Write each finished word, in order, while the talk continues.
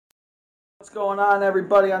What's going on,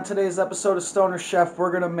 everybody? On today's episode of Stoner Chef, we're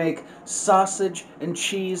going to make sausage and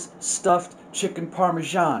cheese stuffed chicken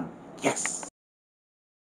parmesan. Yes!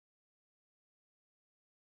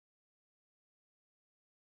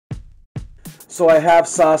 So I have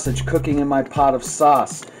sausage cooking in my pot of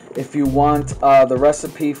sauce. If you want the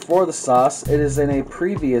recipe for the sauce, it is in a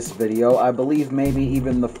previous video. I believe maybe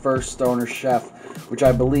even the first Stoner Chef, which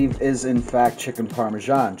I believe is in fact chicken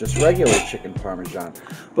parmesan, just regular chicken parmesan.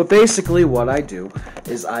 But basically what I do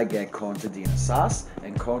is I get contadina sauce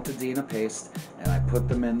and contadina paste, and I put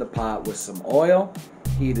them in the pot with some oil,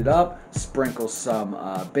 heat it up, sprinkle some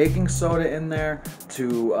baking soda in there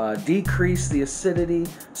to decrease the acidity,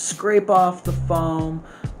 scrape off the foam.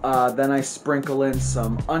 Then I sprinkle in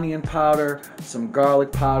some onion powder, some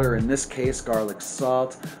garlic powder, in this case garlic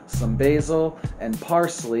salt, some basil and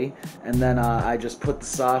parsley, and then I just put the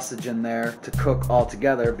sausage in there to cook all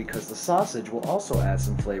together, because the sausage will also add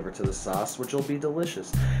some flavor to the sauce, which will be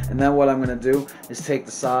delicious. And then what I'm going to do is take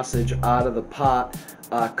the sausage out of the pot,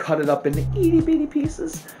 cut it up into itty bitty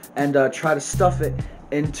pieces, and try to stuff it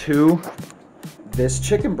into this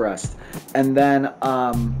chicken breast. And then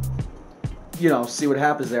you know, see what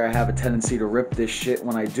happens there. I have a tendency to rip this shit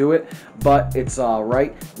when I do it, but it's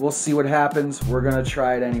alright. We'll see what happens. We're gonna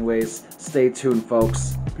try it anyways. Stay tuned,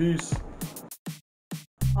 folks. Peace.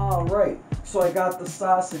 Alright, so I got the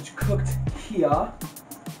sausage cooked here.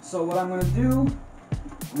 So what I'm gonna do,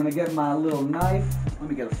 I'm gonna get my little knife.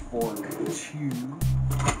 Let me get a fork too.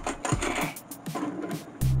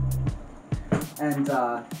 And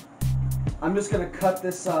I'm just gonna cut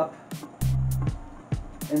this up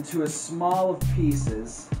into as small of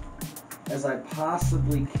pieces as I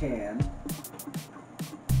possibly can.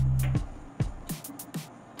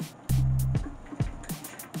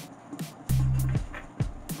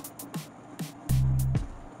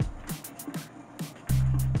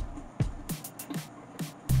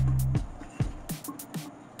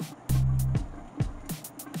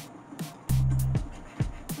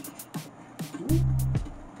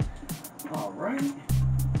 All right.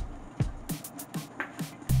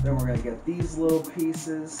 Then we're going to get these little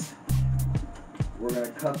pieces. We're going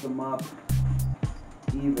to cut them up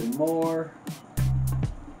even more.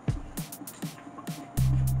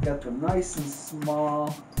 Get them nice and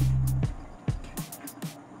small.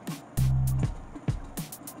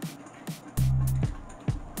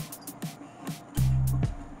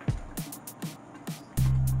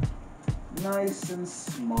 Nice and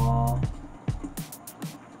small.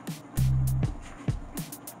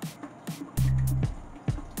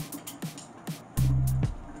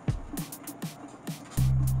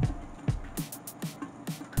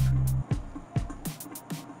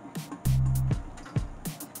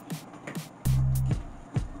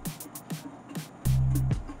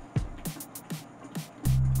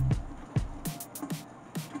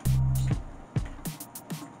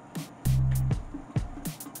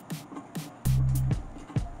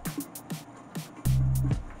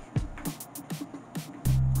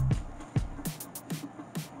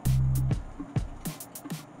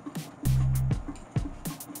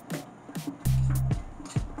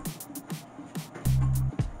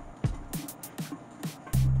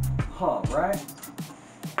 All right.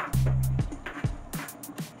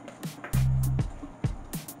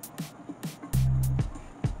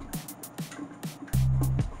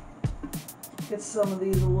 Get some of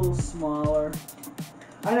these a little smaller.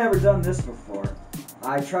 I never done this before.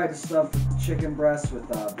 I tried to stuff the chicken breast with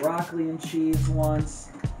broccoli and cheese once,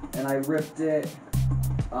 and I ripped it.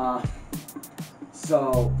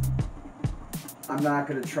 So I'm not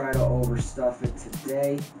going to try to overstuff it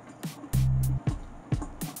today.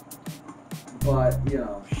 But, you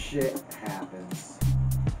know, shit happens.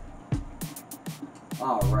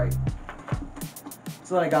 Alright.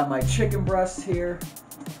 So I got my chicken breast here.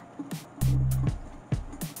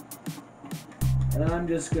 And I'm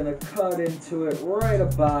just going to cut into it right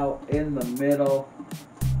about in the middle.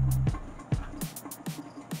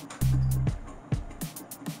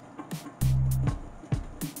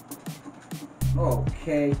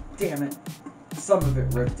 Okay, damn it. Some of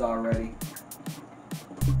it ripped already.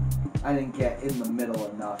 I didn't get in the middle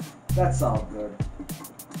enough. That's all good.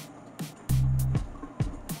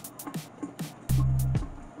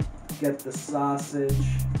 Get the sausage.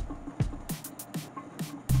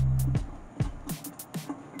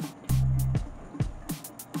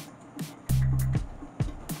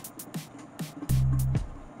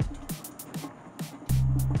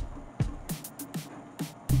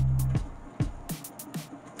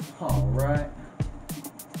 All right.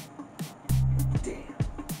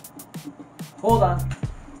 Hold on.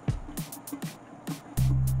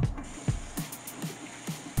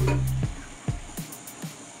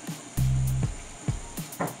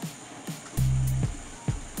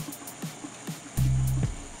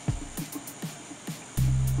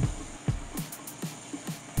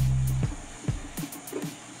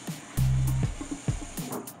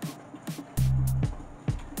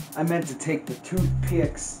 I meant to take the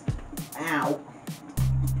toothpicks out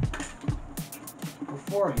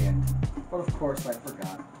beforehand, but of course I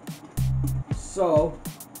forgot. So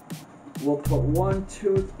we'll put one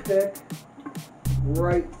toothpick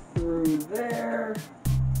right through there.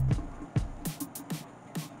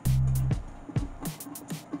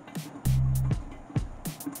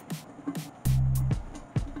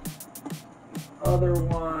 Other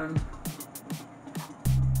one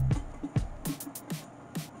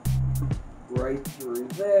right through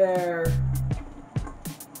there.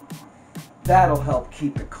 That'll help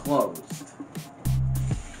keep it closed.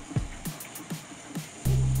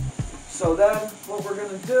 So then what we're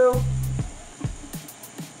gonna do,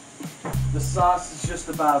 the sauce is just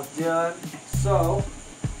about done. So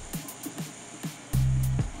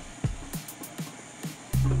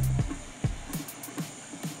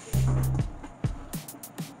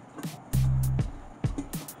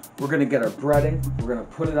we're gonna get our breading, we're gonna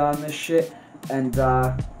put it on this shit, and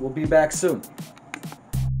we'll be back soon.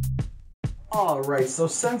 Alright, so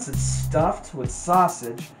since it's stuffed with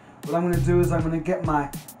sausage, what I'm gonna do is I'm gonna get my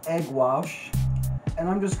egg wash, and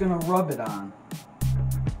I'm just gonna rub it on,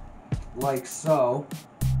 like so.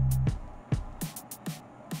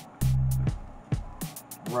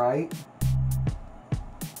 Right?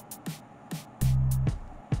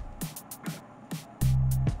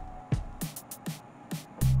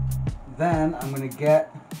 Then I'm going to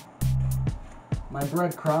get my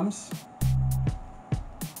breadcrumbs.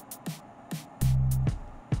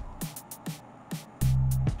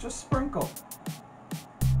 Just sprinkle.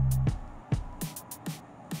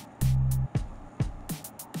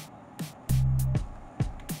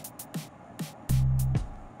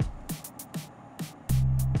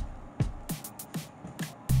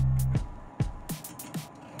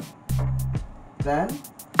 Then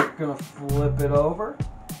I'm going to flip it over.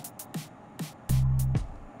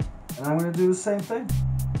 And I'm going to do the same thing.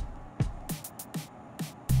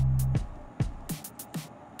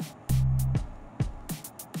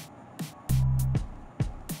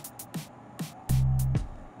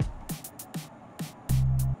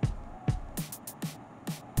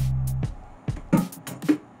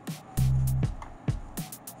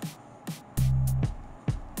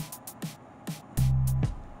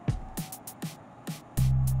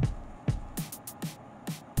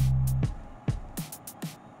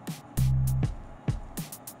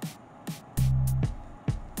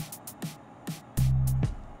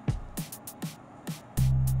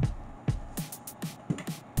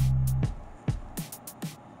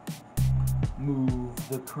 Move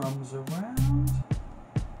the crumbs around.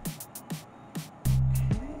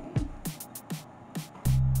 Okay.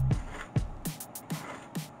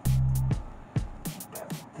 Keep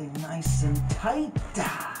everything nice and tight.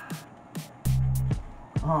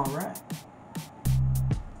 All right.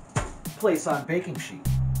 Place on baking sheet.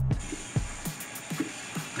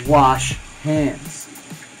 Wash hands.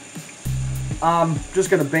 I'm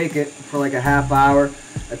just gonna bake it for like a half hour at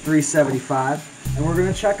 375. And we're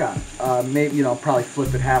gonna check on it. Maybe, probably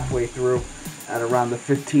flip it halfway through at around the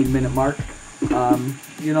 15-minute mark.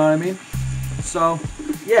 You know what I mean? So,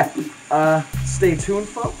 yeah, stay tuned,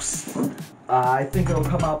 folks. I think it'll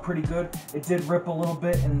come out pretty good. It did rip a little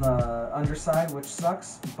bit in the underside, which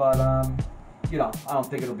sucks, but, I don't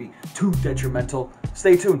think it'll be too detrimental.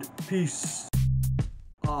 Stay tuned. Peace.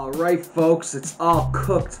 All right, folks, it's all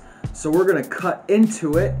cooked. So we're gonna cut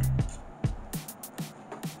into it.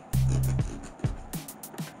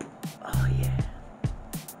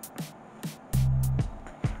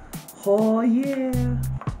 Oh yeah.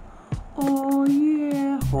 Oh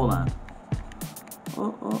yeah. Hold on.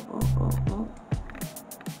 Oh.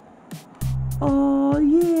 Oh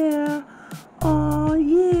yeah. Oh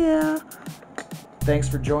yeah. Thanks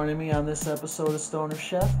for joining me on this episode of Stoner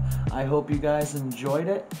Chef. I hope you guys enjoyed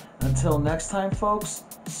it. Until next time, folks,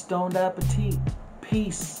 stoned appetit.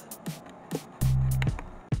 Peace.